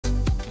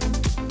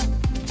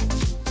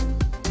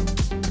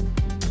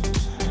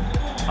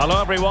Hello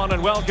everyone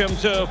and welcome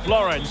to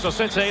Florence, a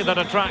city that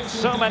attracts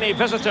so many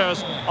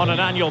visitors on an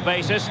annual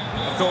basis.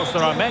 Of course,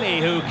 there are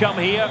many who come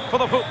here for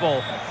the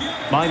football.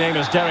 My name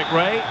is Derek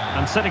Ray,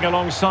 and sitting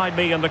alongside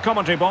me in the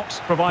commentary box,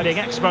 providing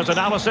expert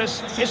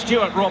analysis, is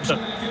Stuart Robson.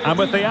 And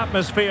with the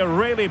atmosphere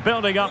really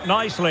building up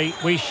nicely,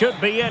 we should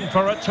be in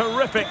for a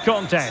terrific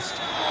contest.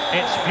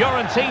 It's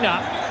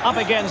Fiorentina up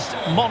against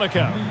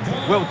Monaco.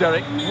 Well,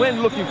 Derek,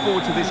 when looking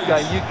forward to this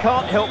game, you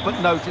can't help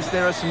but notice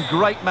there are some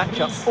great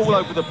matchups all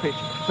over the pitch,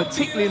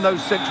 particularly in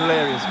those central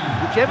areas.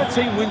 Whichever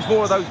team wins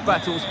more of those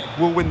battles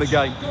will win the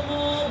game.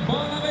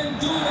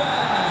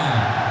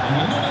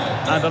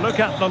 And a look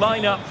at the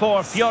lineup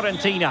for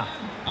Fiorentina.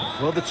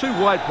 Well, the two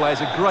wide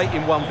players are great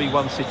in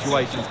 1v1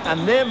 situations,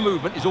 and their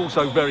movement is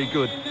also very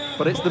good.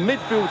 But it's the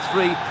midfield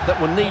three that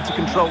will need to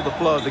control the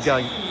flow of the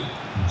game.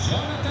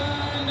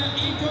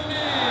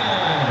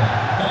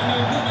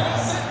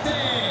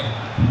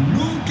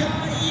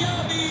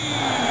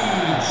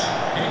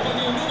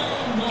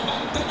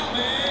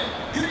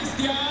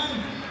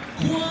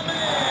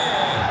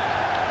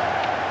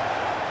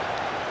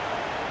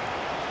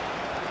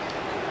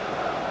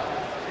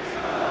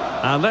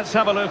 And let's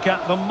have a look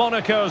at the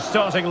Monaco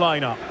starting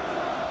lineup.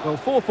 Well,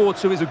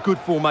 4-4-2 is a good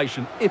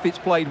formation if it's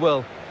played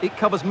well. It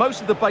covers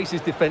most of the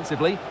bases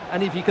defensively,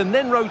 and if you can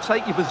then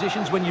rotate your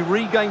positions when you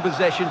regain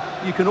possession,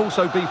 you can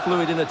also be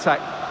fluid in attack.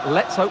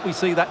 Let's hope we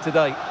see that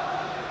today.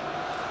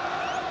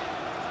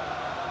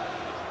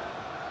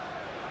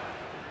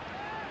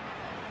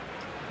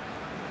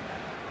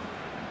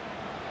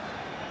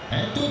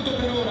 È tutto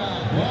per ora,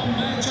 buon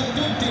match a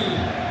tutti!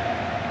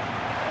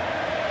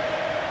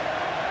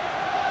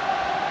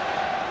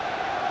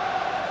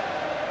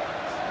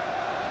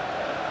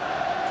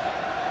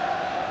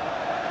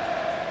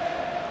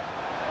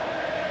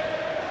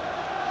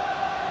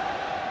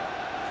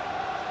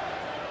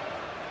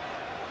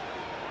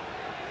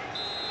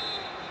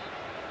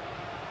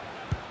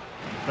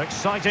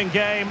 Exciting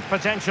game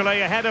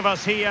potentially ahead of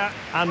us here,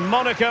 and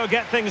Monaco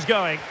get things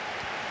going.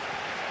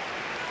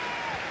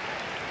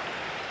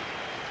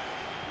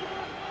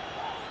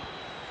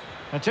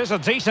 It is a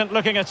decent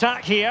looking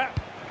attack here.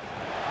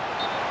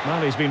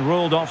 Well, he's been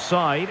ruled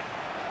offside.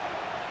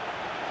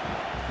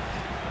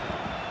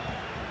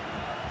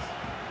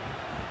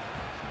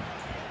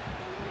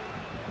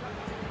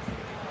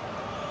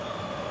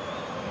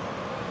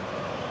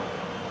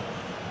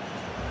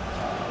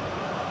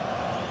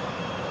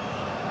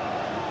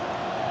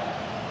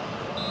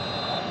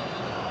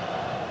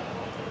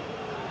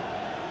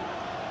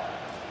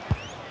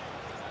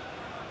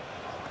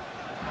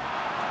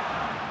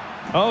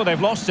 Oh,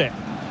 they've lost it.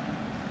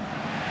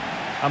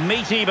 A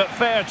meaty but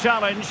fair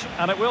challenge,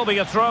 and it will be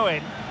a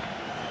throw-in.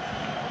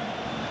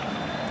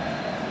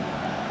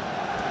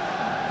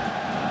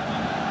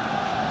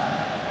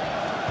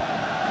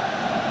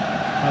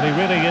 Well, he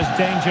really is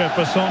danger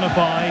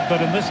personified,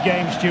 but in this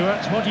game,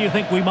 Stuart, what do you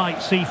think we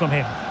might see from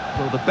him?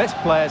 Well, the best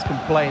players can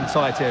play in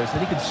tight areas, and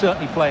he can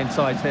certainly play in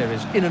tight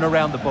areas, in and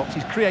around the box.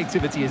 His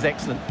creativity is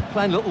excellent.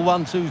 Playing little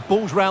 1-2s,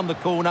 balls round the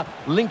corner,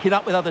 linking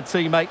up with other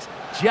teammates,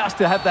 just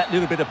to have that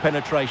little bit of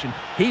penetration.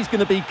 He's going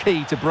to be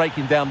key to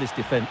breaking down this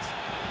defence.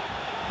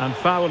 And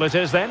foul it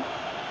is then.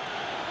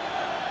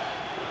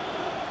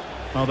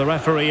 Well, the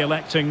referee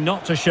electing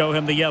not to show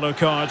him the yellow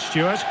card,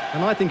 Stuart.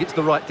 And I think it's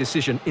the right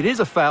decision. It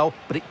is a foul,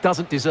 but it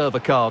doesn't deserve a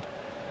card.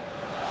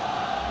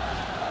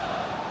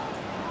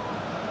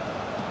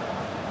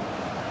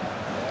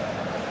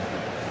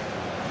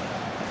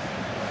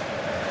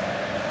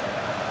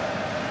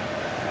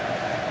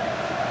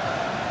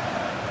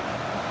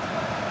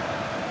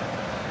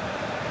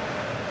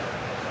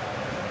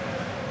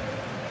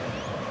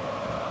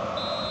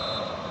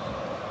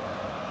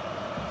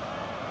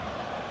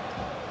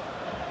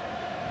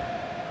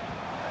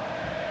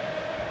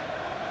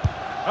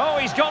 Oh,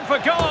 he's gone for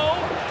goal.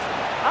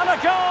 And a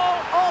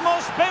goal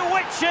almost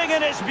bewitching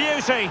in its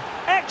beauty.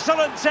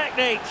 Excellent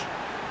technique.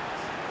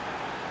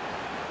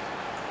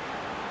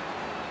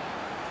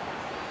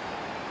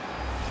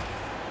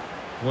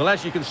 Well,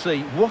 as you can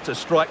see, what a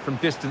strike from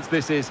distance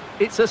this is.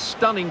 It's a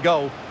stunning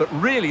goal, but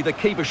really the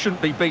keeper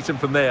shouldn't be beaten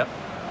from there.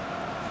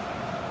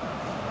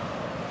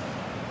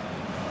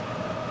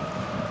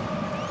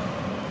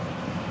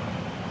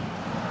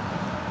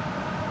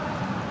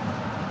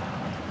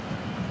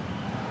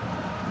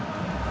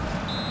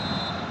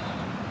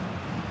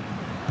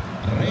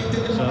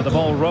 So the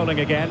ball rolling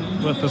again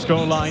with the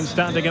scoreline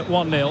standing at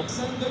 1-0.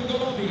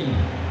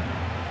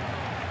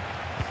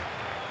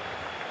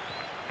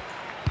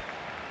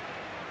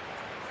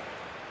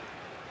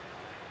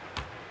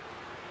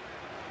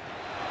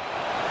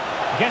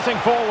 Getting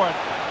forward.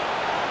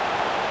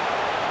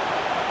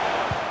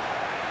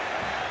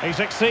 He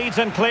succeeds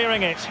in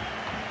clearing it.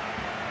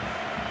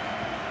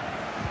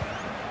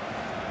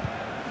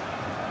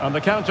 And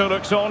the counter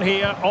looks on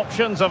here,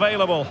 options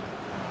available.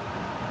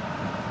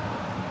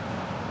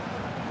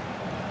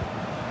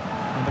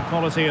 And the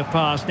quality of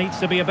pass needs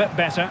to be a bit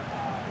better.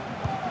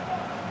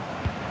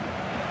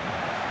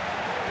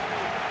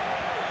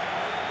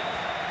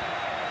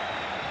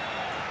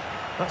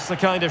 That's the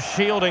kind of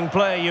shielding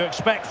play you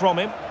expect from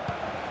him.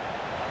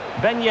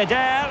 Ben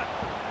Yedder.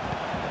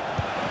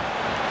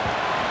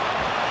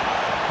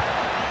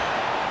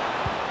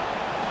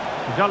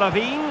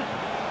 Golovin.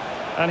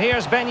 And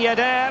here's Ben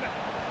Yedder.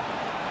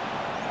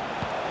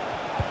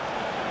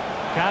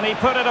 Can he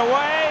put it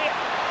away?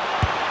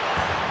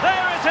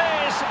 There it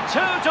is! 2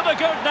 to the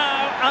good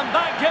now, and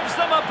that gives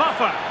them a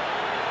buffer.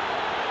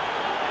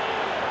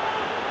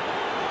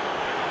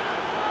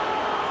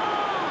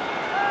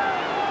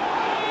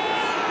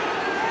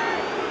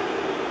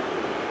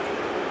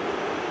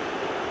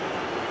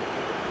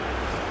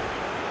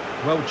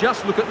 Well,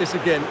 just look at this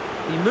again.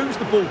 He moves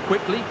the ball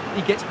quickly,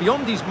 he gets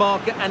beyond his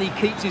marker and he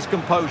keeps his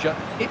composure.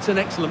 It's an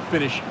excellent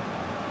finish.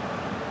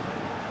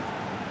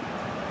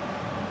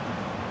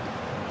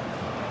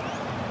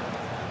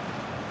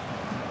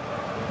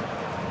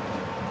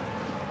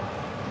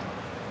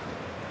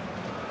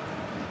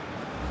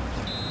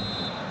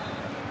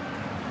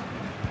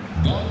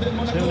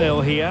 Monaco.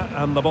 2-0 here,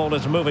 and the ball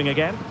is moving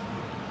again.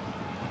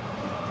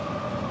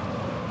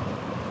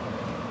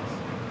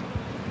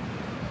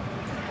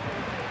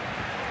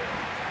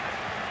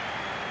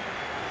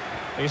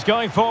 He's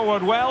going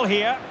forward well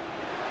here.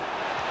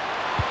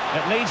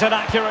 It needs an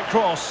accurate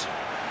cross,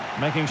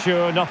 making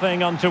sure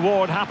nothing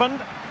untoward happened.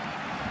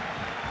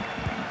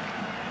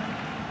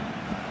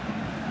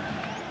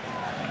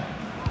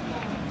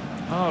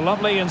 Oh,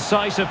 lovely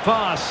incisive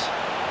pass.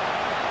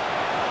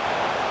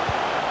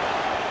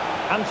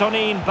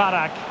 Antonin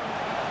Barak.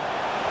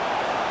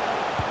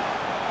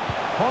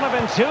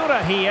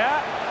 Bonaventura here.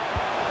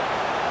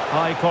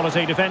 High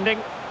quality defending.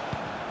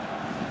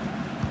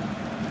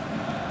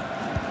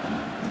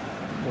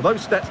 Well,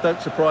 those stats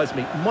don't surprise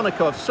me.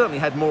 Monaco have certainly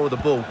had more of the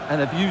ball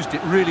and have used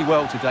it really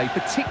well today,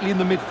 particularly in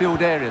the midfield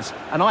areas.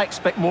 And I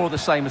expect more of the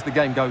same as the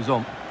game goes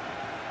on.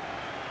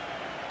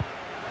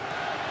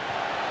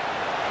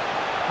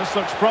 This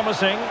looks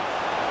promising.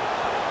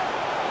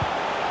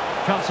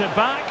 Cuts it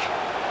back.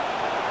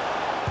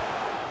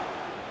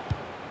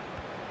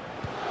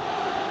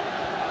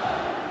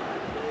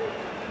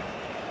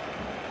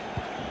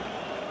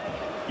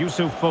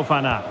 Youssouf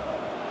Fofana.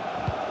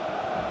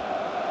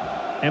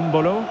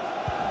 Embolo.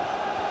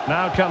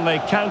 Now can they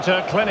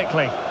counter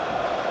clinically?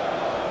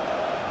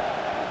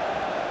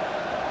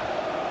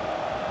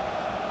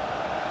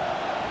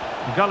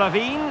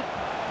 Golovin.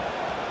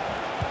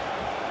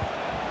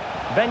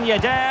 Ben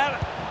Yedder.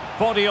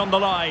 Body on the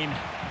line.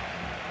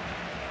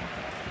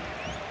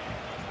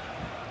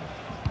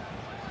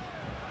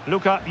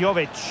 Luka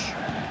Jovic.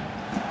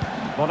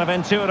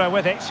 Bonaventura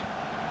with it.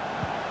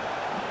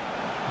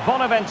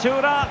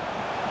 Bonaventura.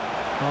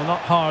 Well,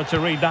 not hard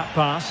to read that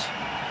pass.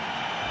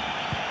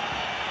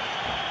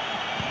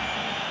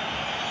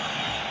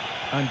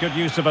 And good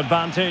use of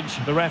advantage,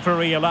 the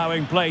referee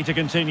allowing play to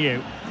continue.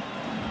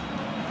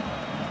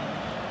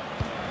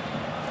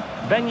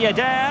 Ben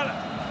Yedder.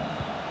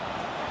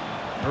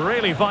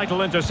 Really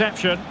vital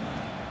interception.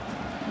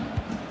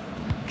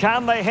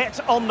 Can they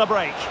hit on the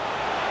break?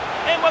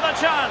 In with a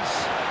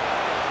chance.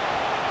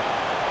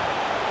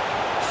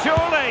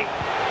 Surely.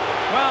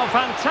 Well,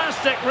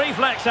 fantastic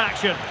reflex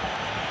action.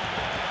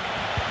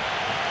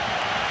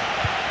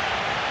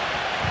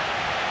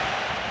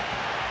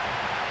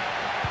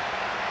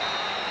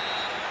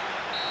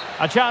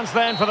 A chance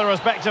then for the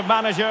respective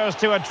managers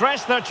to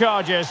address their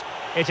charges.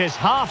 It is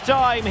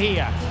half-time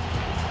here.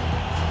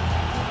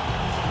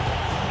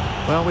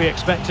 Well, we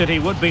expected he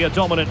would be a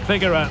dominant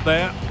figure out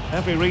there.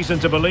 Every reason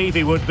to believe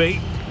he would be,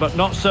 but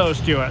not so,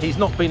 Stuart. He's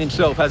not been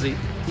himself, has he?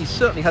 He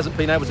certainly hasn't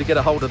been able to get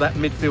a hold of that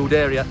midfield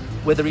area.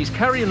 Whether he's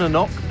carrying a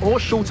knock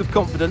or short of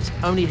confidence,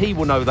 only he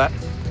will know that.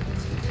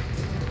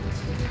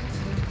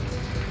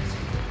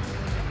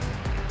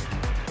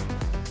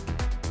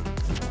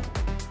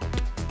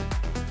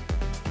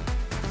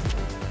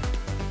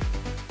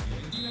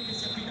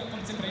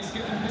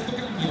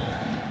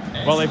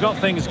 Well, they've got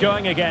things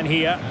going again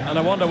here, and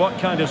I wonder what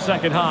kind of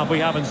second half we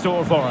have in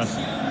store for us.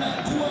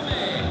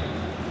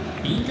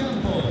 In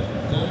campo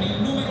con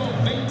il numero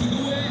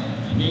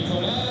 22,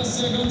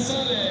 Nicolas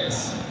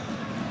Gonzalez.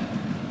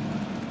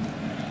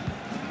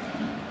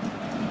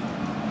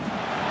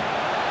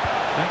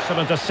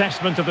 Excellent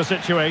assessment of the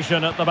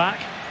situation at the back.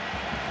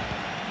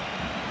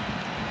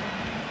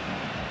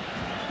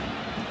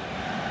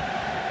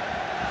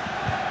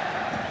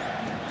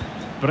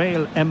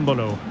 Breel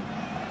Embolo.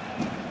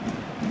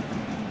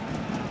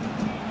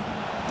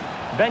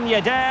 Ben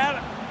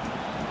Yedder.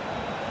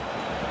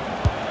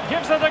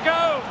 Gives it a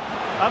go.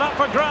 And up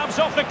for grabs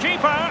off the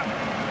keeper.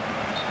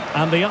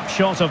 And the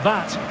upshot of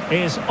that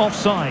is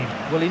offside.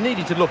 Well, he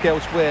needed to look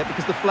elsewhere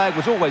because the flag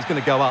was always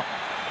going to go up.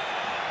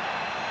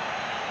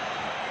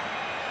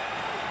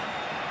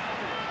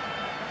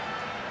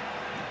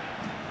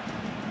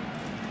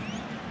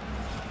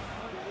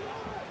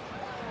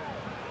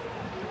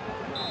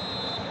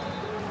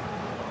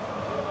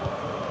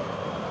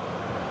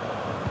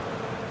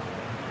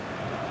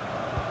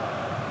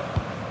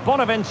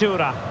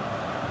 Bonaventura.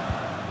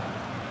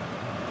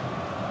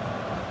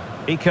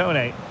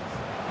 Icone.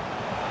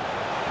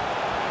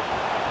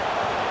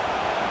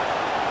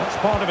 That's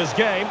part of his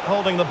game,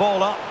 holding the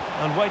ball up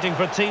and waiting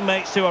for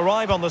teammates to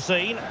arrive on the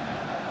scene.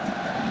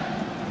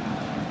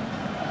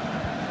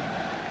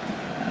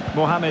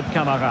 Mohamed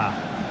Kamara.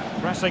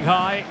 Pressing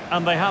high,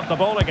 and they have the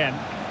ball again.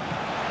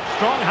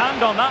 Strong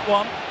hand on that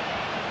one.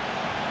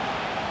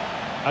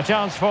 A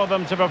chance for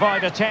them to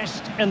provide a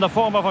test in the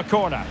form of a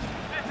corner.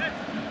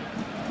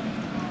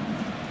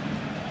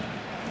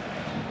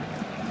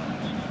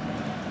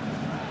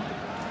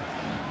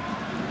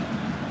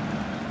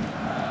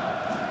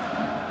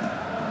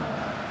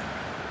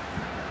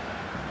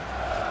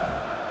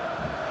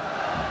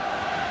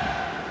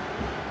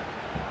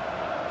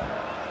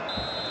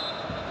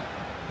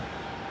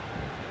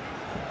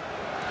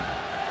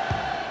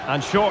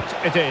 And short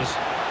it is.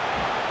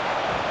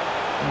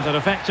 And an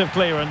effective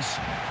clearance.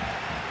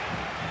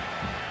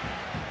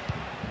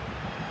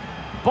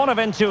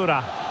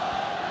 Bonaventura.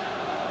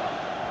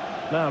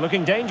 Now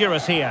looking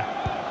dangerous here.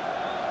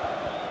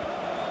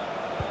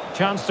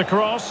 Chance to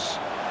cross.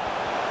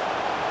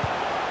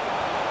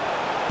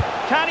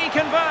 Can he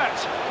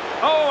convert?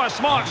 Oh, a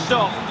smart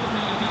stop.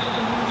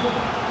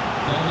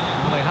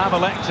 They have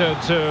elected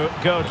to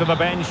go to the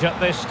bench at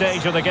this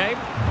stage of the game.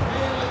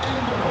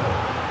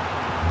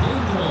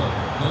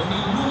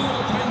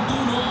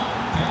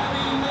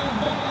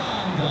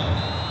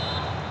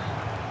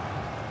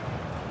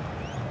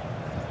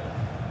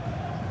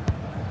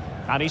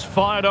 And he's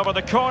fired over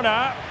the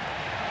corner.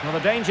 Well, the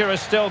danger is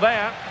still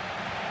there.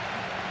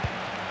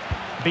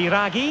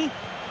 Biraghi.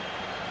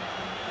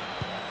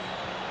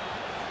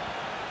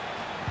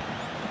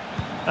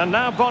 And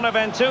now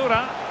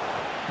Bonaventura.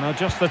 Well,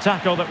 just the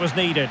tackle that was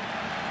needed.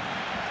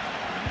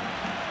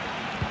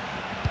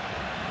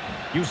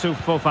 Youssouf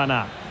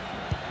Fofana.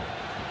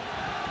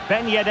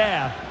 Ben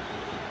Yedder.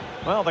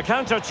 Well, the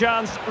counter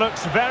chance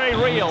looks very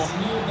real.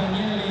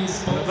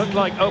 It looked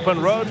like open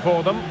road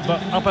for them,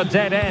 but up a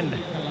dead end.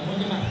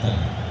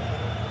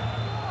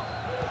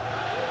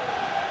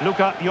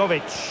 Luka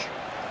Jovic.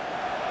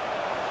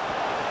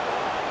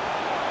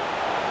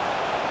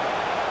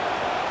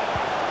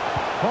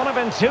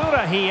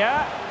 Bonaventura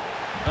here.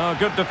 Oh,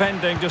 good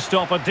defending to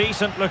stop a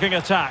decent-looking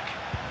attack.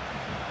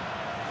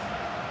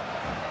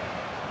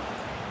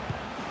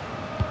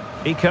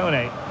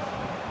 Ikone.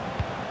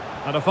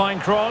 And a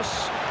fine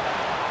cross.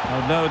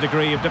 Oh, no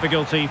degree of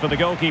difficulty for the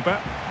goalkeeper.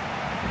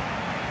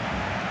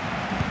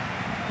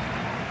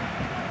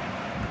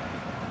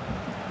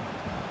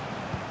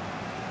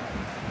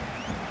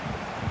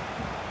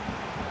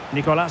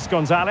 Nicolas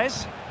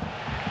Gonzalez,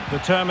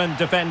 determined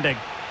defending.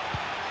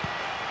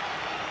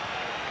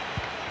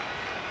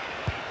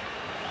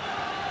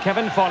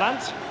 Kevin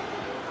Volland.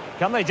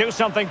 Can they do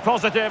something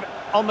positive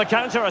on the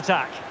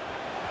counter-attack?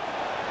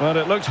 Well,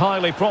 it looked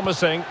highly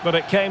promising, but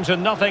it came to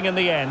nothing in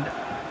the end.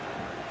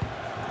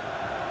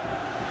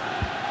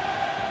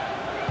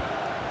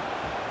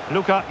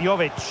 Luka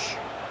Jovic.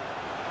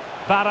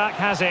 Barak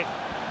has it.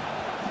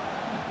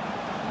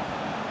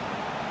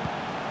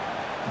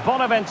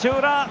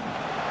 Bonaventura.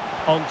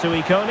 On to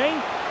Ikone.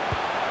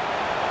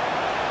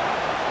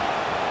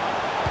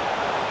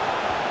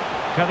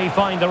 Can he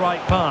find the right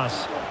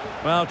pass?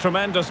 Well,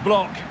 tremendous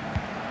block.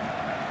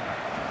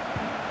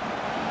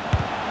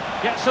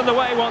 Gets in the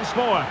way once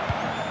more.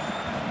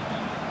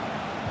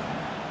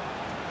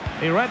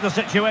 He read the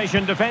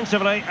situation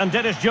defensively and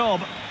did his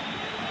job.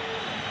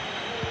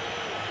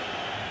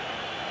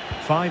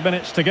 5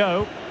 minutes to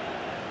go.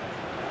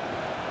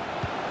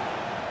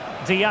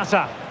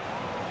 Diatta.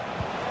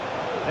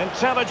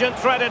 Intelligent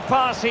threaded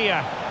pass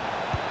here.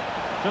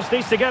 Just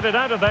needs to get it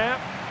out of there.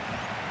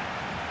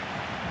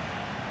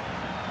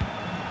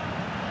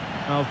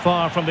 Well,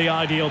 far from the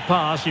ideal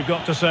pass, you've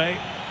got to say.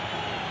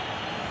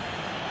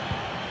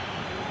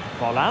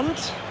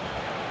 Volland.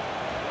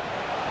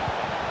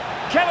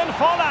 Kevin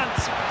Volland.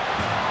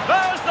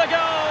 There's the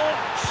goal.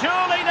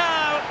 Surely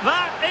now,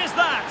 that is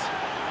that.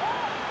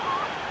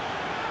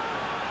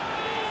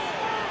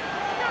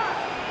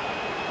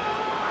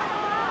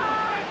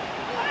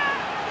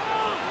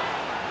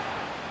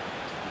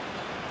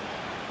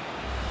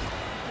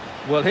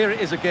 Well, here it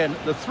is again.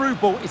 The through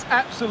ball is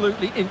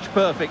absolutely inch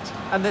perfect,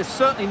 and there's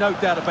certainly no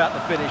doubt about the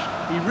finish.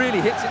 He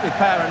really hits it with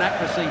power and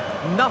accuracy.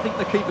 Nothing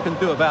the keeper can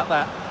do about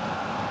that.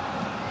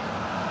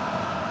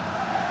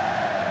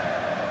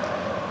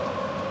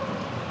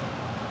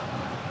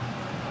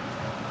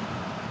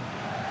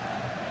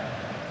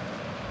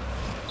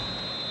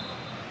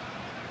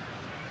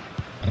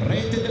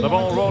 The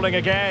ball rolling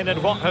again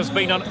in what has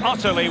been an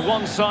utterly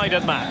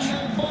one-sided match.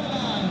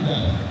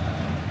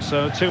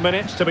 So 2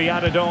 minutes to be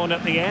added on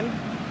at the end.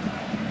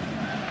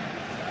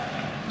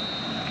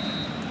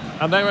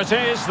 And there it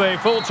is, the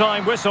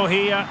full-time whistle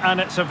here, and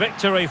it's a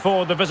victory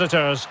for the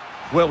visitors.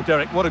 Well,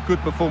 Derek, what a good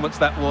performance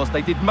that was.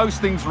 They did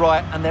most things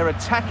right, and their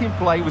attacking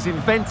play was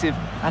inventive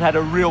and had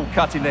a real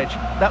cutting edge.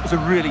 That was a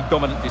really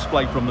dominant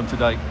display from them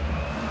today.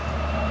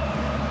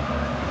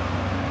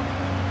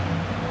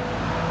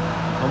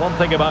 And one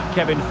thing about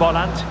Kevin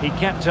Volland, he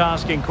kept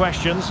asking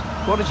questions.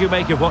 What did you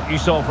make of what you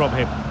saw from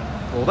him?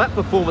 Well, that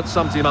performance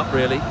sums him up,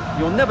 really.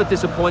 You're never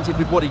disappointed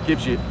with what he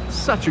gives you.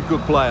 Such a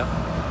good player.